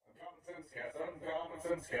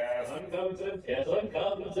and scares. Uncommon sense cast,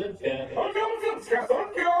 uncommon sense cast. Uncommon sense cast,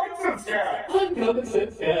 uncommon sense cast. Uncommon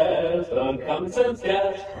sense cast, uncommon sense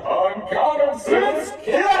cast. Uncommon sense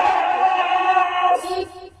cast!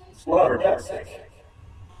 Flabbergastic.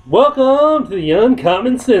 Welcome to the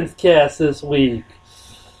Uncommon Sense cast this week.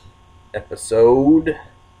 Episode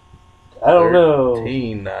I don't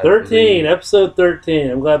 13, know. I 13, believe. episode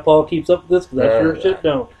 13. I'm glad Paul keeps up with this because I sure shit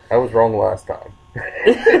don't. I was wrong last time.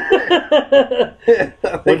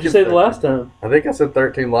 What'd you say the last time? I think I said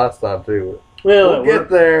 13 last time too. Well, We'll get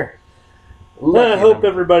there. I hope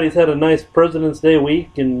everybody's had a nice President's Day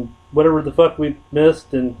week and whatever the fuck we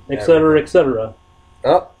missed and et cetera, et cetera.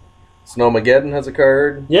 Oh, Snowmageddon has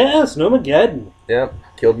occurred. Yeah, Snowmageddon. Yep.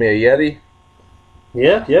 Killed me a Yeti.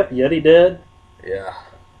 Yep, Yeti dead. Yeah.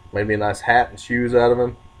 Made me a nice hat and shoes out of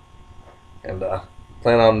him. And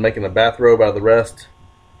plan on making a bathrobe out of the rest.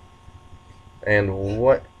 And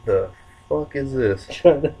what the fuck is this?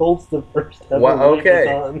 Trying to hold the first ever Okay.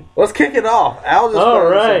 Wackathon. Let's kick it off. Al just All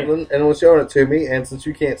found right. something and was showing it to me. And since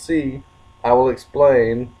you can't see, I will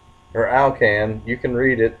explain. Or Al can. You can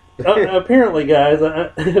read it. Apparently, guys,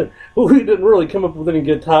 we didn't really come up with any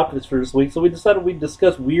good topics for this week, so we decided we'd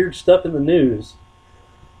discuss weird stuff in the news.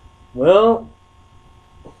 Well,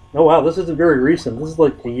 oh wow, this isn't very recent. This is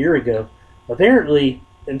like a year ago. Apparently,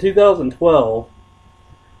 in 2012,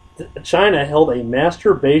 China held a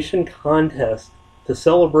masturbation contest to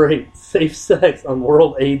celebrate safe sex on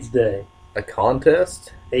World AIDS Day. A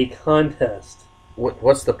contest? A contest.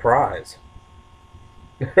 What's the prize?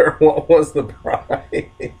 Or what was the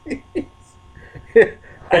prize?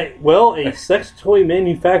 A sex toy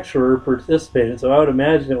manufacturer participated, so I would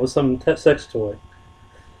imagine it was some sex toy.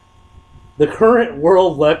 The current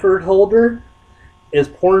world record holder is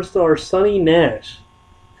porn star Sonny Nash,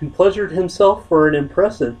 who pleasured himself for an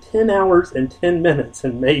impressive 10 hours and 10 minutes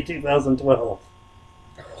in May 2012.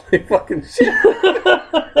 Holy fucking shit.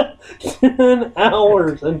 10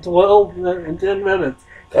 hours and 10 minutes.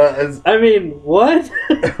 I mean, what?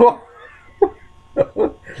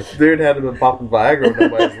 Dude had to been popping Viagra when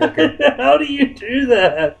nobody's looking. How do you do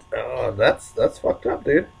that? Oh, that's fucked up,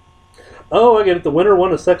 dude. Oh, I get it. The winner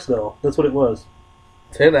won a sex doll. That's what it was.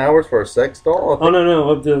 10 hours for a sex doll? Oh no,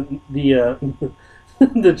 of the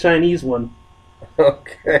the Chinese one.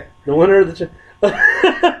 Okay. The winner of the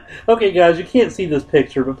Okay, guys, you can't see this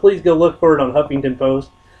picture, but please go look for it on Huffington Post.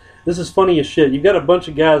 This is funny as shit. You've got a bunch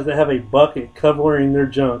of guys that have a bucket covering their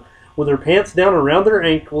junk with their pants down around their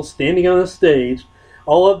ankles, standing on a stage.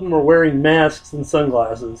 All of them are wearing masks and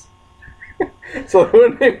sunglasses. So they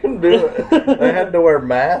wouldn't even do it. They had to wear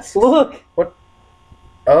masks? Look! What?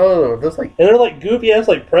 Oh, that's like... And they're like goofy ass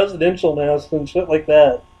like presidential masks and shit like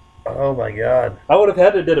that. Oh my god. I would have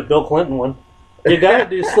had to did a Bill Clinton one. You gotta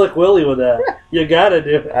do Slick Willie with that. You gotta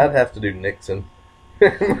do it. I'd have to do Nixon. So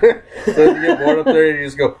you get one up there and you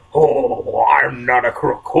just go, oh, I'm not a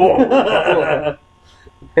crook. Oh.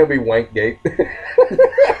 He'll be Wankgate.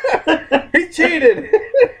 He cheated.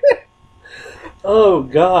 Oh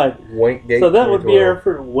God. Wankgate. So that would be our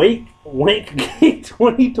for Wankgate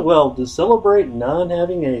 2012 to celebrate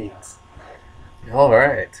non-having AIDS. All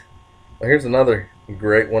right. Well, here's another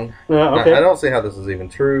great one. Okay. I don't see how this is even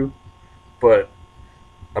true, but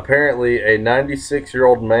apparently a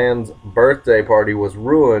 96-year-old man's birthday party was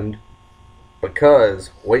ruined because,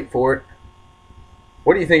 wait for it,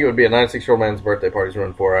 what do you think it would be a 96-year-old man's birthday party is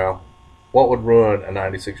ruined for, Al? What would ruin a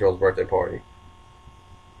 96-year-old's birthday party?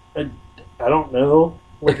 I don't know.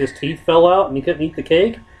 Like his teeth fell out and he couldn't eat the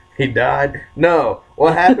cake? He died? No.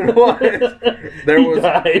 What happened was there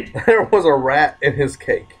was a rat in his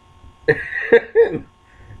cake.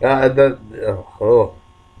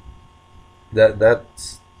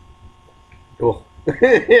 That's oh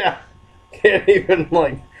yeah. Can't even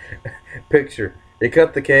like picture. You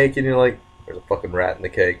cut the cake and you're like, there's a fucking rat in the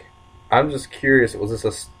cake. I'm just curious, was this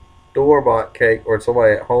a store-bought cake or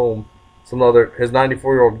somebody at home? Some other, his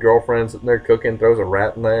 94-year-old girlfriend sitting there cooking, throws a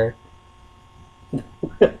rat in there.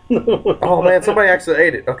 Oh man, somebody actually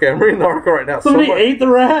ate it. Okay, I'm reading the article right now. Somebody ate the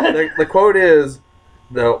rat? The quote is,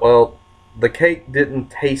 the cake didn't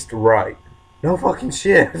taste right. No fucking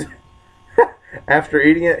shit. After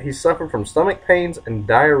eating it, he suffered from stomach pains and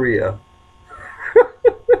diarrhea.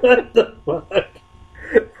 What the fuck?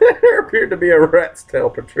 There appeared to be a rat's tail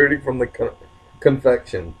protruding from the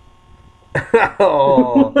confection.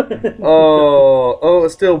 Oh,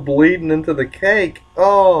 it's still bleeding into the cake.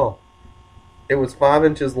 Oh, it was 5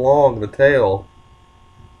 inches long, the tail.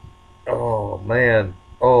 Oh, man.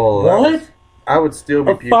 Oh, what? I would still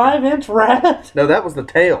be puking. 5-inch rat? No, that was the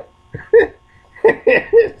tail.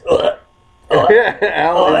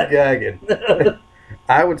 Al is gagging.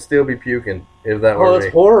 I would still be puking if that Oh, were me.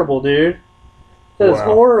 that's horrible, dude. That's Wow.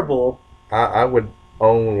 horrible. I would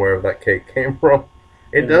own wherever that cake came from.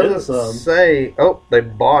 It And then doesn't some. say. Oh, they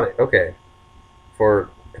bought it. Okay.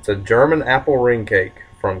 It's a German apple ring cake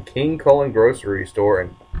from King Cullen Grocery Store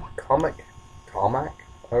in Comac?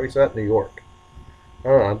 How do you say that? New York. I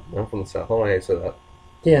don't know. I'm from the South. I don't know how you say that.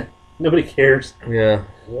 Yeah, nobody cares. Yeah.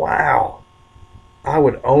 Wow. I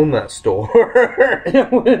would own that store.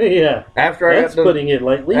 Yeah, After I that's got done, putting it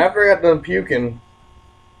lightly. after I got done puking,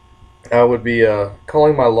 I would be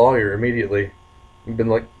calling my lawyer immediately. And been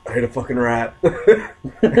like, I hate a fucking rat.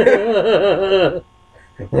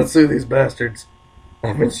 Let's sue these bastards.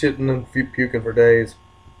 I've been shitting and puking for days.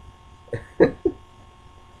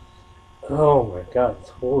 Oh my god, it's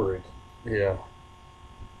horrid. Yeah.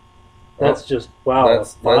 That's just, wow,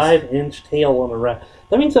 That's- a 5-inch tail on a rat.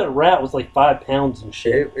 That means that rat was like 5 pounds and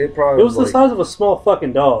shit. It probably It was the like, size of a small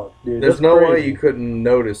fucking dog, dude. there's That's no way crazy. you couldn't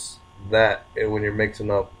notice that when you're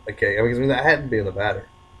mixing up a cake. I mean, that had to be in the batter.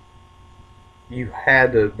 You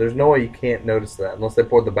had to. There's no way you can't notice that unless they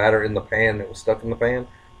poured the batter in the pan and it was stuck in the pan.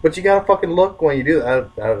 But you gotta fucking look when you do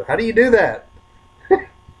that. How do you do that?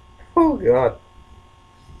 Oh god.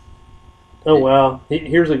 Oh, wow.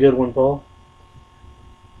 Here's a good one, Paul.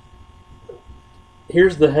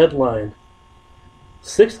 Here's the headline.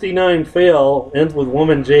 69 fail ends with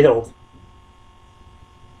woman jailed.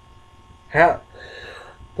 How?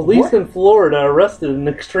 Police What? in Florida arrested an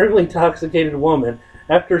extremely intoxicated woman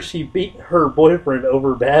after she beat her boyfriend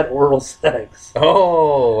over bad oral sex.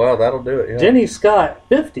 Oh well, that'll do it. Yeah. Jenny Scott,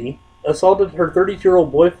 50, assaulted her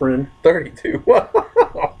 32-year-old boyfriend 32.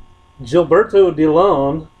 Gilberto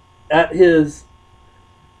DeLeon at his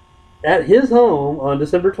home on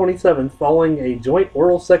December 27th following a joint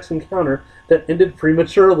oral sex encounter that ended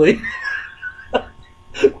prematurely.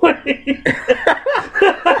 Wait.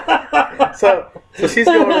 so she's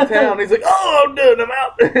going to town. He's like, "Oh, I'm done. I'm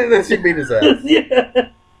out." And then she beat his ass. Yeah.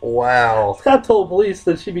 Wow. Scott told police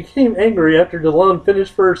that she became angry after DeLeon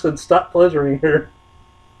finished first and stopped pleasuring her.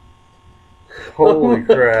 Holy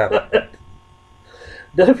crap.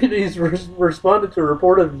 Deputies responded to a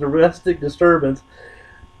report of domestic disturbance,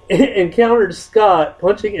 encountered Scott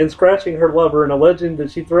punching and scratching her lover and alleging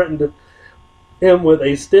that she threatened him with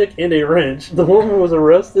a stick and a wrench. The woman was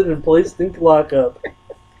arrested and placed in lockup.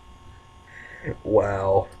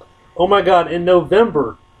 Wow. Oh my god, in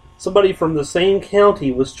November, somebody from the same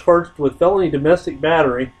county was charged with felony domestic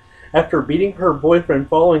battery after beating her boyfriend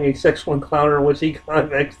following a sexual encounter in which he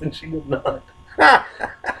climaxed and she did not.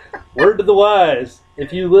 Word to the wise,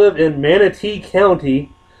 if you live in Manatee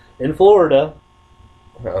County in Florida,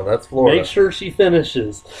 Oh, that's Florida. make sure she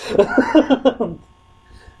finishes.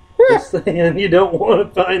 Just saying, you don't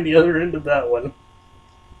want to find the other end of that one.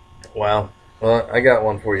 Wow. Well, I got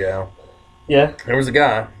one for you, Al. Yeah. There was a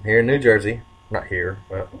guy here in New Jersey, not here,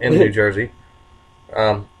 but in New Jersey,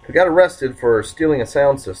 who got arrested for stealing a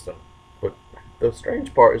sound system. But the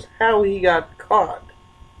strange part is how he got caught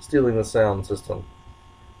stealing the sound system.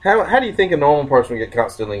 How do you think a normal person would get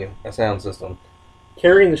caught stealing a sound system?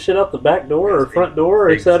 Carrying the shit out the back door or front door,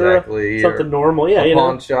 etc. Exactly. Something normal. Yeah, A you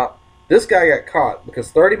pawn know. shop. This guy got caught because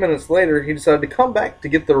 30 minutes later he decided to come back to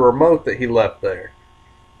get the remote that he left there.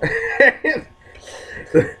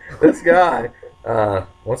 This guy,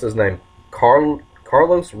 what's his name?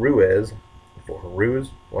 Carlos Ruiz,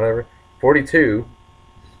 whatever, 42,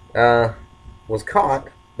 was caught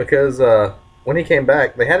because when he came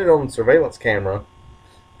back, they had it on the surveillance camera,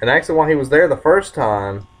 and actually while he was there the first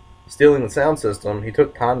time, stealing the sound system, he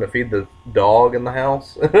took time to feed the dog in the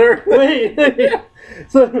house. Wait.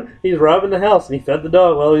 So he's robbing the house and he fed the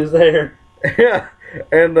dog while he was there. Yeah,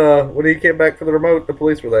 and when he came back for the remote, the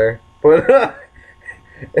police were there. But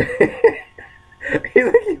he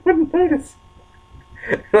wouldn't notice.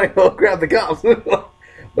 Like, oh, grab the cops.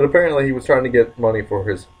 But apparently he was trying to get money for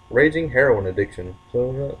his raging heroin addiction.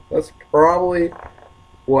 So that's probably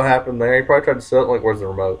what happened there. He probably tried to sell it, like, where's the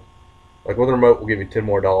remote? Like, with the remote, we'll give you $10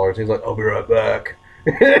 more. He's like, I'll be right back.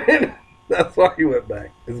 That's why he went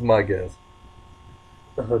back, is my guess.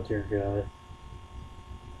 Oh, dear God.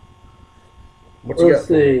 What you Let's got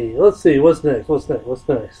for me? see. What's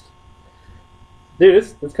next? Dude,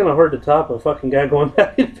 it's kind of hard to top a fucking guy going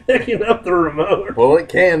back and picking up the remote. Well, it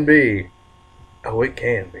can be. Oh, it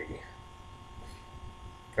can be.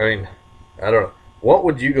 I mean, I don't know. What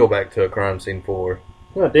would you go back to a crime scene for?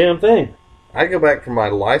 Not a damn thing. I'd go back for my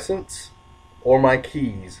license or my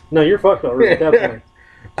keys. No, you're fucked already at that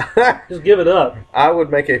point. Just give it up. I would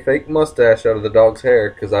make a fake mustache out of the dog's hair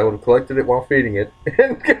because I would have collected it while feeding it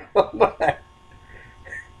and come back.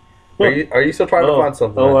 Are you still trying to find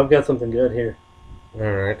something? Oh, I've got something good here. All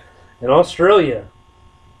right. In Australia,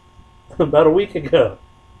 about a week ago.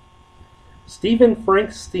 Stephen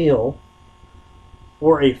Frank Steele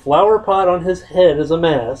wore a flower pot on his head as a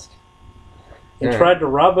mask and tried to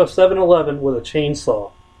rob a 7-Eleven with a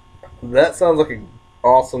chainsaw. That sounds like an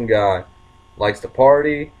awesome guy. Likes to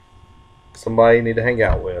party. Somebody you need to hang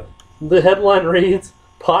out with. The headline reads,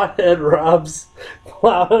 Pothead robs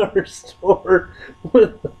flower store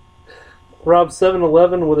with... robs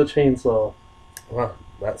 7-Eleven with a chainsaw. Wow,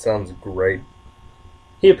 that sounds great.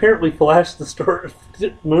 He apparently flashed the store,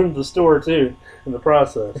 mooned the store too, in the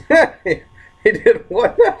process. He did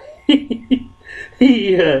what? He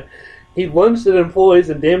lunged at employees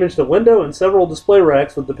and damaged a window and several display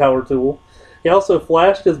racks with the power tool. He also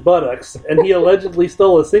flashed his buttocks, and he allegedly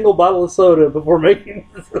stole a single bottle of soda before making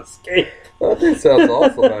his escape. That sounds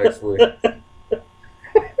awesome, actually.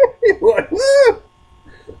 He's like, woo!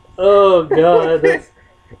 Oh, God.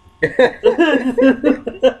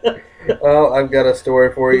 Oh, I've got a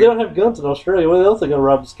story for They you. don't have guns in Australia. What else are they going to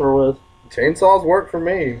rob the store with? Chainsaws work for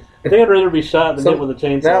me. I think I'd rather be shot than hit with a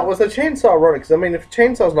chainsaw. Now, was the chainsaw running? Because, I mean, if the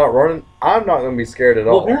chainsaw's not running, I'm not going to be scared at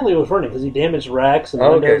all. Well, apparently it was running because he damaged racks and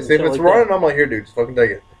Okay, windows see, if and it's shit like running, that. I'm like, here, dude, just fucking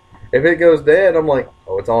take it. If it goes dead, I'm like,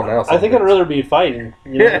 oh, it's on now. I think I'd rather be fighting.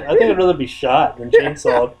 You know? I think I'd rather be shot than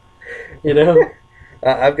chainsawed. You know?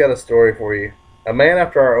 I've got a story for you. A man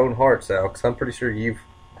after our own hearts, Al, because I'm pretty sure you've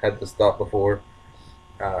had this thought before.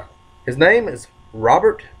 His name is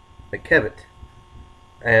Robert McKevitt,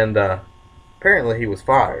 and apparently he was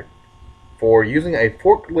fired for using a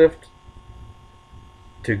forklift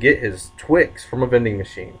to get his Twix from a vending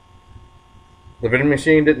machine. The vending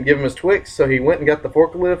machine didn't give him his Twix, so he went and got the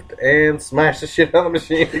forklift and smashed the shit out of the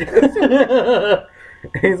machine.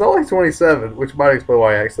 He's only 27, which might explain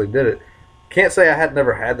why he actually did it. Can't say I had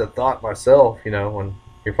never had the thought myself, you know, when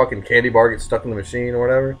your fucking candy bar gets stuck in the machine or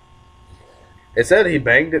whatever. It said he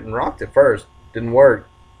banged it and rocked it first. Didn't work.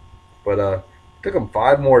 But it took him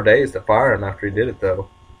 5 more days to fire him after he did it, though.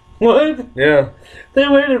 What? Yeah. They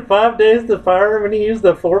waited 5 days to fire him and he used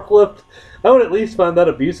the forklift? I would at least find that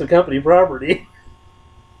abuse of company property.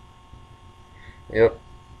 Yep.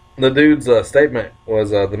 The dude's statement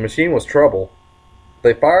was, the machine was trouble.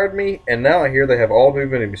 They fired me, and now I hear they have all new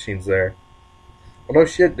vending machines there. Well, no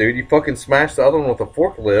shit, dude. You fucking smashed the other one with a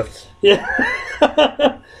forklift. Yeah.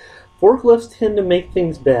 Forklifts tend to make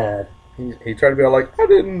things bad. He tried to be all like, I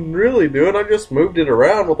didn't really do it. I just moved it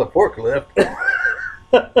around with a forklift.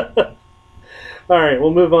 Alright,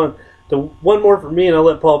 we'll move on to one more for me, and I'll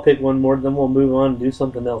let Paul pick one more, then we'll move on and do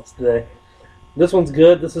something else today. This one's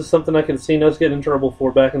good. This is something I could have seen us get in trouble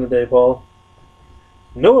for back in the day, Paul.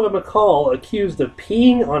 Noah McCall accused of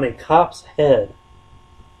peeing on a cop's head.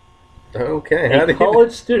 Okay. A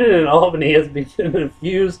college student in Albany has been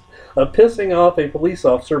accused of pissing off a police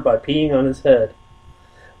officer by peeing on his head.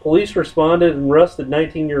 Police responded and arrested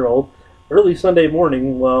 19-year-old early Sunday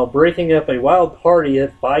morning while breaking up a wild party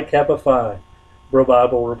at Phi Kappa Phi, Bro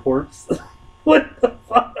Bible reports. What the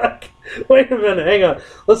fuck? Wait a minute, hang on.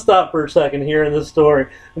 Let's stop for a second here in this story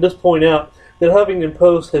and just point out that Huffington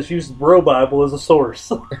Post has used Bro Bible as a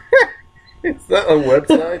source. Is that a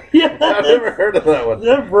website? Yeah. I've never heard of that one. Is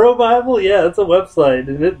that Bro Bible? Yeah, it's a website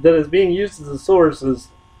and that is being used as a source. Is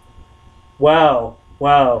wow.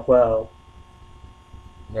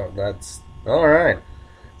 No, that's all right.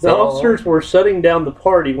 The officers were shutting down the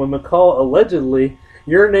party when McCall allegedly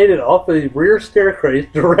urinated off a rear staircase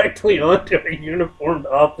directly onto a uniformed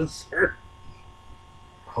officer.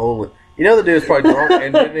 Holy. You know the dude's probably drunk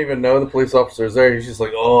and didn't even know the police officer's there. He's just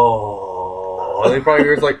like, oh. And he probably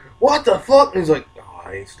hears like, what the fuck? And he's like, oh,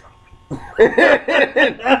 I ain't stopping.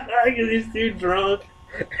 Because he's too drunk.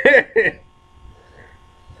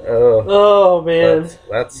 Oh, man.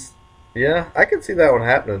 That's yeah, I can see that one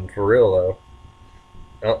happening for real, though.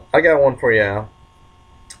 Well, I got one for you,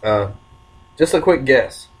 Al. Just a quick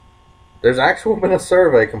guess. There's actually been a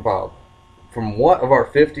survey compiled from what of our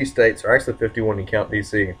 50 states, or actually 51 you count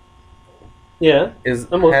D.C., Yeah.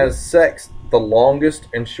 has sex the longest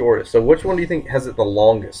and shortest. So which one do you think has it the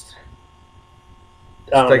longest?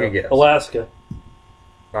 Just take a guess. Alaska.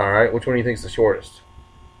 All right. Which one do you think is the shortest?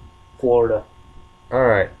 Florida. All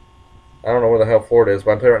right. I don't know where the hell Florida is,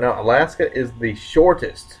 but I'll tell you right now, Alaska is the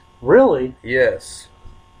shortest. Really? Yes.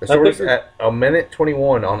 The shortest at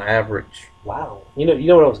 1:21 on average. Wow. You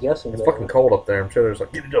know what I was guessing? It's fucking cold up there. I'm sure there's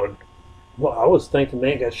like, get it done. Well, I was thinking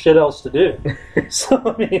they ain't got shit else to do. So,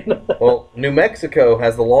 I mean... Well, New Mexico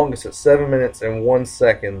has the longest at 7 minutes and 1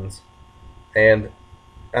 second. And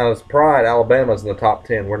as Pride, Alabama's in the top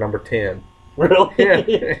 10. We're number 10. Really?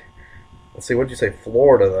 Yeah. Let's see, what'd you say?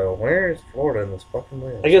 Florida, though. Where is Florida in this fucking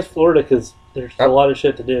list? I guess Florida, because there's a lot of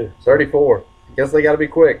shit to do. 34. Guess they gotta be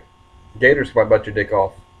quick. Gators might butt your dick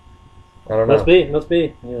off. I don't know. Must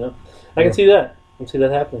be. You know, I can see that. I can see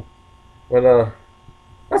that happening. But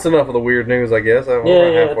that's enough of the weird news, I guess. We're Yeah,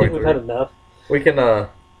 about I halfway think we've through. had enough. We can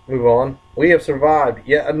move on. We have survived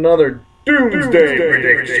yet another doomsday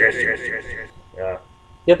prediction. Yeah.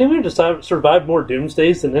 Yeah, I think we've survived more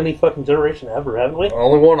doomsdays than any fucking generation ever, haven't we? The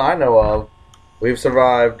only one I know of. We've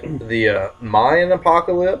survived the Mayan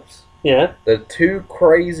apocalypse, Yeah. the 2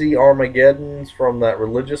 crazy Armageddons from that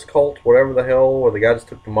religious cult, whatever the hell, where the guy just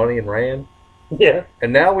took the money and ran. Yeah.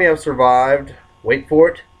 And now we have survived, wait for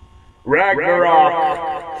it,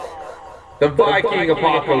 Ragnarok, the Viking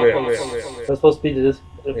apocalypse. That's supposed to be just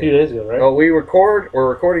a few days ago, right? Well, we're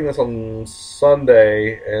recording this on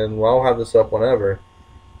Sunday, and I'll have this up whenever.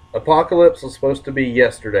 Apocalypse was supposed to be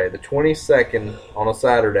yesterday, the 22nd, on a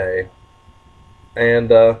Saturday. And,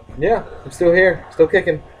 yeah, I'm still here, still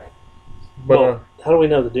kicking. But, well, how do we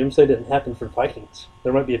know the doomsday didn't happen for Vikings?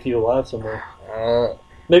 There might be a few alive somewhere.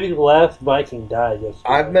 Maybe the last Viking died yesterday.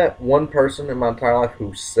 I've met one person in my entire life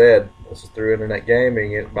who said, this is through internet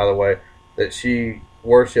gaming, by the way, that she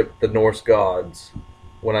worshipped the Norse gods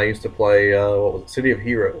when I used to play, what was it, City of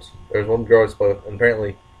Heroes. There was one girl I spoke, and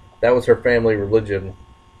apparently that was her family religion,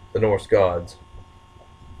 the Norse gods.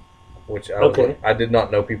 Which I did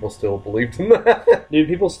not know people still believed in that. Dude,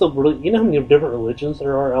 people still really... You know how many different religions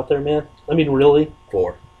there are out there, man? I mean, really?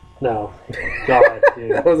 4. No. God,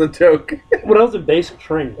 dude. That was a joke. When I was in basic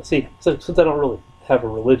training... See, since I don't really have a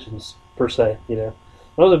religion, per se, you know.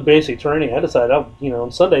 When I was in basic training, I decided,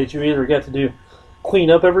 on Sundays, you either got to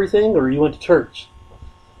clean up everything or you went to church.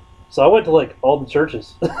 So I went to, all the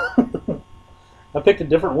churches. I picked a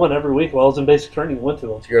different one every week while I was in basic training and went to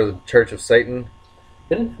them. Did you go to the Church of Satan?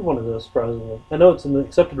 They didn't have one of those, surprisingly. I know it's an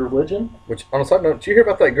accepted religion. Which, on a side note, did you hear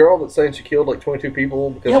about that girl that's saying she killed 22 people?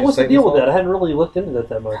 Because What's the deal with that? I hadn't really looked into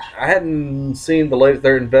that much. I hadn't seen the latest.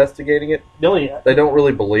 They're investigating it. They don't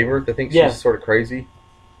really believe her. They think she's sort of crazy.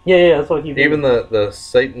 Yeah, that's what I keep Even the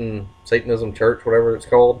Satanism church, whatever it's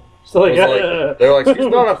called. So they're like, she's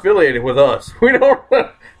not affiliated with us. We don't...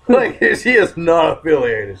 she is not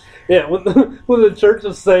affiliated. Yeah, when the Church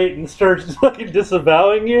of Satan starts fucking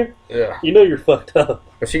disavowing you, you know you're fucked up.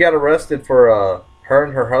 But she got arrested for her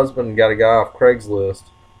and her husband got a guy off Craigslist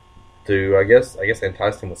to I guess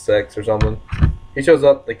entice him with sex or something. He shows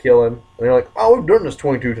up, they kill him, and they're like, "Oh, we've done this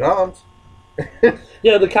 22 times."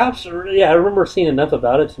 Yeah, the cops. I remember seeing enough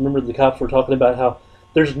about it to remember the cops were talking about how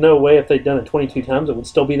there's no way if they'd done it 22 times it would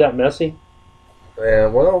still be that messy. Yeah,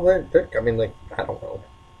 well, I don't know.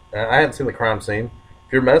 I hadn't seen the crime scene.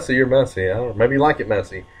 If you're messy, you're messy. I don't know. Maybe you like it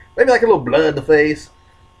messy. Maybe like a little blood in the face.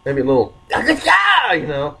 Maybe a little, you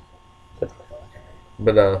know.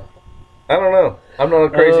 But I don't know. I'm not a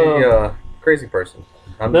crazy person.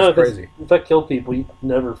 I'm just crazy. If I kill people, you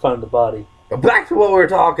never find the body. But back to what we were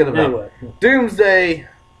talking about. Anyway. Doomsday,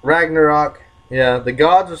 Ragnarok. Yeah, the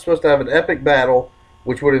gods are supposed to have an epic battle,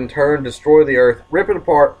 which would in turn destroy the earth, rip it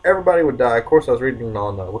apart. Everybody would die. Of course, I was reading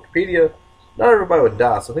on Wikipedia. Not everybody would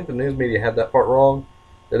die, so I think the news media had that part wrong.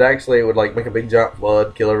 That actually it would make a big giant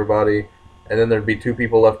flood, kill everybody, and then there'd be 2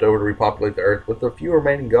 people left over to repopulate the earth with the few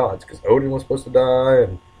remaining gods. Because Odin was supposed to die,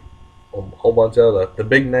 and a whole bunch of the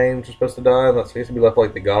big names were supposed to die, and that's supposed to be left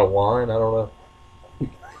like the god of wine. I don't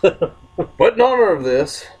know. But in honor of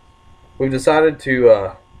this, we've decided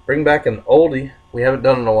to bring back an oldie we haven't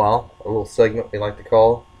done in a while. A little segment we like to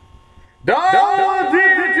call Deity!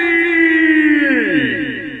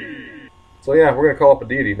 So yeah, we're going to call up a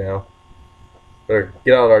deity now. Better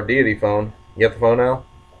get out our deity phone. You got the phone now?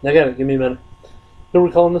 I got it. Give me a minute. Who are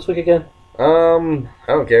we calling this week again? I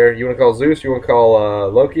don't care. You want to call Zeus? You want to call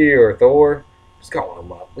Loki or Thor? Just call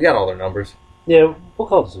them up. We got all their numbers. Yeah, we'll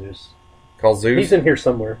call Zeus. Call Zeus? He's in here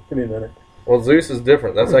somewhere. Give me a minute. Well, Zeus is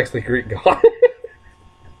different. That's actually Greek god.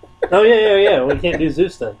 Oh, yeah. We can't do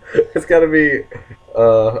Zeus then. It's got to be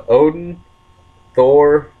Odin,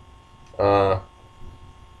 Thor,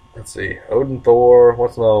 let's see. Odin, Thor,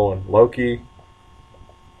 what's another one? Loki.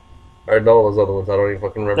 Or no, those other ones. I don't even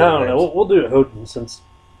fucking remember. No. We'll do Odin since.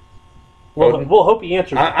 We'll hope he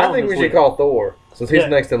answers. I think we should call Thor since he's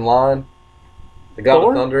next in line. The god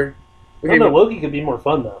of thunder. Loki could be more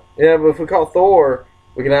fun though. Yeah, but if we call Thor,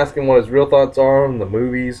 we can ask him what his real thoughts are on the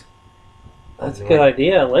movies. That's a good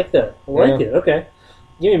idea. I like that. I like it. Okay.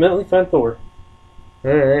 Give me a minute. Let me find Thor.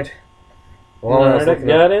 All right. Well, I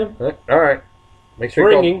got him. All right. Make sure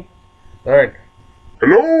ringing. All right.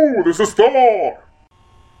 Hello, this is Thor.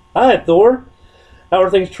 Hi, Thor. How are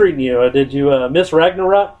things treating you? Did you miss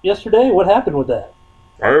Ragnarok yesterday? What happened with that?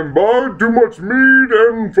 I imbibed too much meat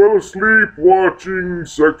and fell asleep watching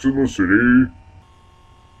Sex in the City.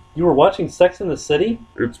 You were watching Sex in the City?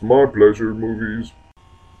 It's my pleasure, movies.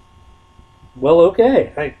 Well,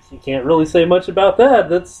 okay. You can't really say much about that.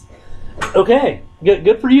 That's okay.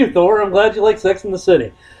 Good for you, Thor. I'm glad you like Sex and the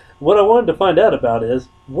City. What I wanted to find out about is,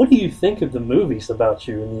 what do you think of the movies about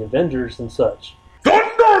you and the Avengers and such?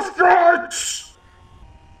 Thunderstrikes!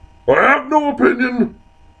 I have no opinion.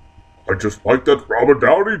 I just like that Robert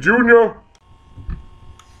Downey Jr.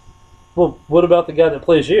 Well, what about the guy that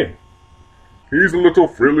plays you? He's a little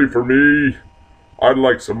frilly for me. I'd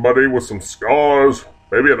like somebody with some scars,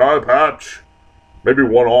 maybe an eye patch, maybe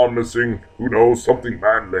one arm missing, who knows, something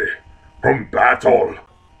manly. From battle.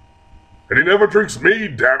 And he never drinks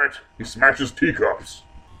mead, damn it. He smashes teacups.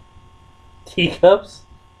 Teacups?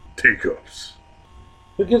 Teacups.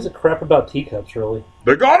 Who gives a crap about teacups, really?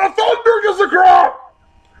 The God of Thunder gives a crap!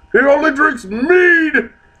 He only drinks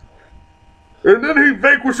mead! And then he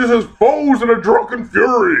vanquishes his foes in a drunken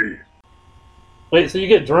fury. Wait, so you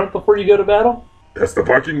get drunk before you go to battle? That's the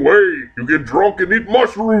Viking way. You get drunk and eat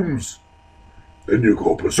mushrooms. Then you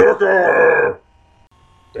go berserker.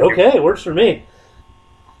 Okay, works for me.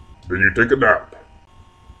 Then you take a nap.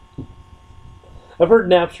 I've heard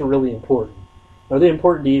naps are really important. Are they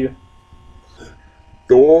important to you?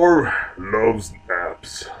 Thor loves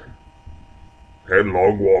naps. And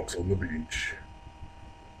long walks on the beach.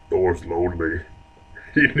 Thor's lonely.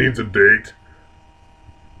 He needs a date.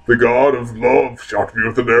 The god of love shot me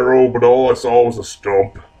with an arrow, but all I saw was a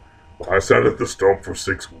stump. I sat at the stump for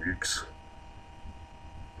 6 weeks.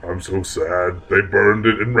 I'm so sad. They burned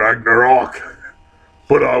it in Ragnarok.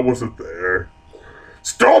 But I wasn't there.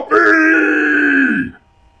 Stumpy!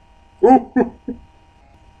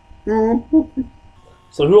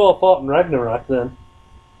 So who all fought in Ragnarok then?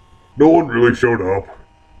 No one really showed up.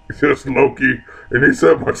 Just Loki, and he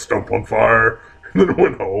set my stump on fire, and then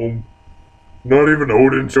went home. Not even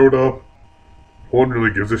Odin showed up. No one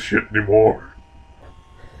really gives a shit anymore.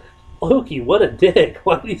 Loki, what a dick.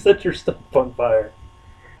 Why did he set your stump on fire?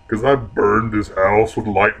 Because I burned his house with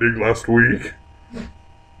lightning last week.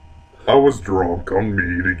 I was drunk on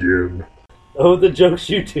mead again. Oh, the jokes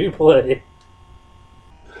you two play.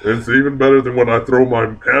 It's even better than when I throw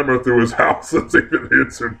my hammer through his house and see if it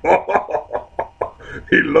hits him.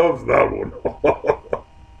 He loves that one.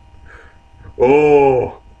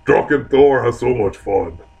 Oh, drunken Thor has so much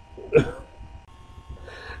fun.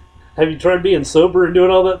 Have you tried being sober and doing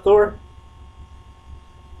all that, Thor?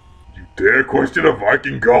 You dare question a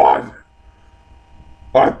Viking god?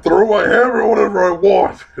 I throw my hammer whenever I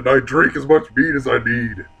want, and I drink as much mead as I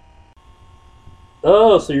need.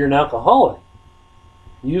 Oh, so you're an alcoholic.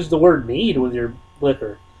 You use the word mead with your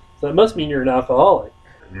liquor. So that must mean you're an alcoholic.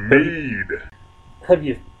 Mead. Have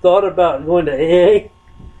you thought about going to AA?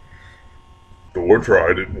 Thor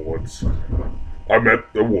tried it once. I met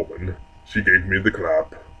a woman. She gave me the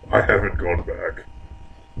clap. I haven't gone back.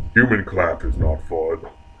 Human clap is not fun.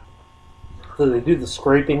 So they do the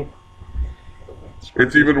scraping?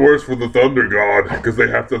 It's even worse for the thunder god, because they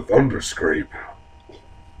have to thunder scrape.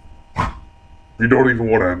 You don't even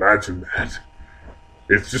want to imagine that.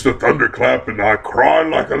 It's just a thunderclap and I cry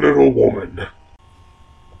like a little woman.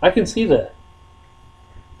 I can see that.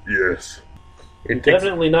 Yes.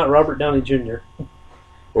 Definitely not Robert Downey Jr.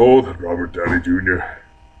 Oh, that Robert Downey Jr.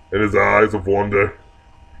 and his eyes of wonder.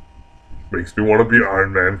 Makes me want to be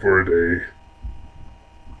Iron Man for a day.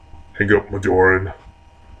 Hang up Majoran.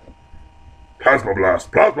 Plasma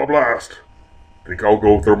blast! Plasma blast! Think I'll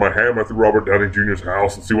go throw my hammer through Robert Downey Jr.'s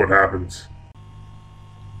house and see what happens.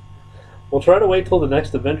 We'll try to wait till the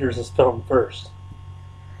next Avengers is filmed first.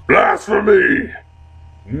 Blasphemy!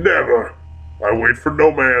 Never! I wait for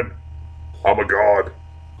no man. I'm a god.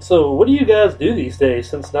 So, what do you guys do these days,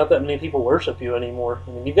 since not that many people worship you anymore?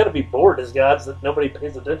 I mean, you've got to be bored as gods that nobody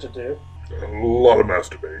pays attention to. A lot of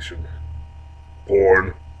masturbation.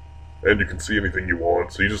 Porn. And you can see anything you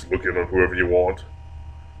want, so you just look in on whoever you want.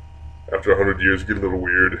 After 100 years, you get a little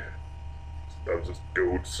weird. Sometimes it's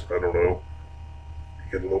goats, I don't know.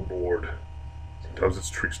 You get a little bored. Sometimes it's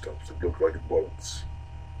tree stumps that look like boats.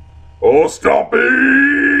 Oh,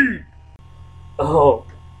 Stompy! Oh,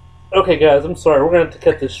 okay, guys, I'm sorry. We're going to have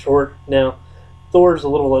to cut this short now. Thor's a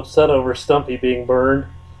little upset over Stumpy being burned.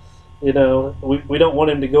 You know, we don't want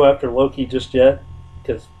him to go after Loki just yet,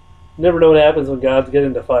 because you never know what happens when gods get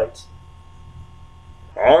into fights.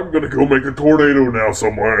 I'm gonna go make a tornado now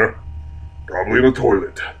somewhere. Probably in a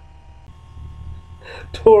toilet.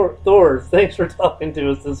 Thor, thanks for talking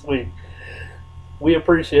to us this week. We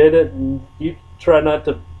appreciate it, and you try not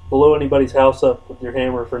to blow anybody's house up with your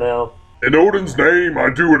hammer for now. In Odin's name, I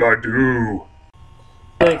do what I do.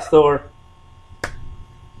 Thanks, Thor.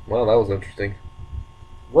 Well, that was interesting.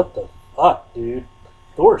 What the fuck, dude?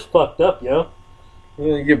 Thor's fucked up, yo.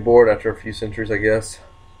 Well, you get bored after a few centuries, I guess.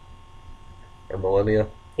 or millennia.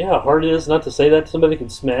 Yeah, how hard it is not to say that. Somebody can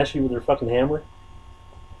smash you with their fucking hammer.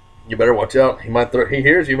 You better watch out. He might throw. He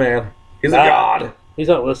hears you, man. He's a god. He's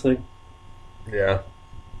not listening. Yeah.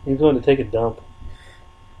 He's going to take a dump.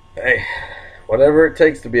 Hey, whatever it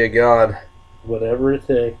takes to be a god. Whatever it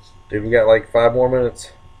takes. Dude, we got like 5 more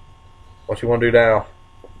minutes. What you want to do now?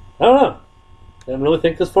 I don't know. I didn't really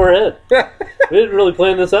think this far ahead. We didn't really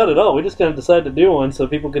plan this out at all. We just kind of decided to do one so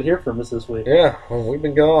people could hear from us this week. Yeah, well, we've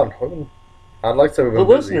been gone. I'd like to say we've The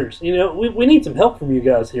been busy. listeners, we need some help from you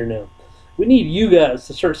guys here now. We need you guys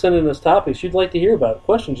to start sending us topics you'd like to hear about,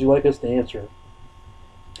 questions you'd like us to answer.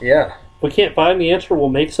 Yeah. If we can't find the answer, we'll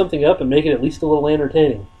make something up and make it at least a little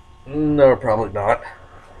entertaining. No, probably not.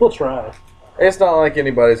 We'll try. It's not like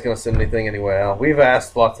anybody's going to send anything anyway, Al. We've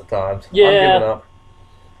asked lots of times. Yeah. I'm giving up.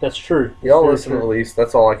 That's true. Y'all That's listen very at true. least.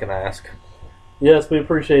 That's all I can ask. Yes, we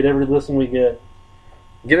appreciate every listen we get.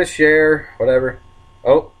 Get a share, whatever.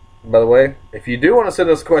 Oh, by the way, if you do want to send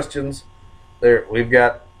us questions, we've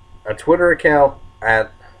got a Twitter account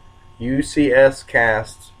at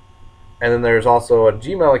UCScast, and then there's also a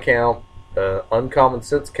Gmail account,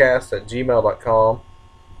 uncommonsensecast@gmail.com,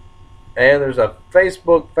 and there's a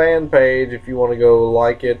Facebook fan page if you want to go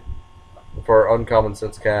like it for Uncommon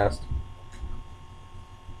Sense Cast.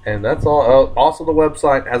 And that's all. Also, the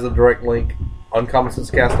website has a direct link,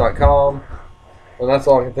 uncommonsensecast.com, and that's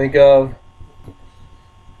all I can think of.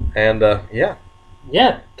 And yeah.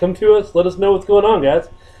 Yeah, come to us. Let us know what's going on, guys.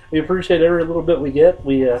 We appreciate every little bit we get.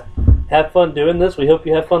 We have fun doing this. We hope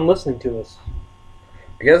you have fun listening to us.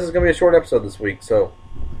 I guess it's going to be a short episode this week, so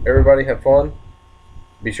everybody have fun.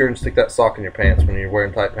 Be sure and stick that sock in your pants when you're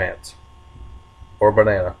wearing tight pants. Or a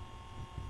banana.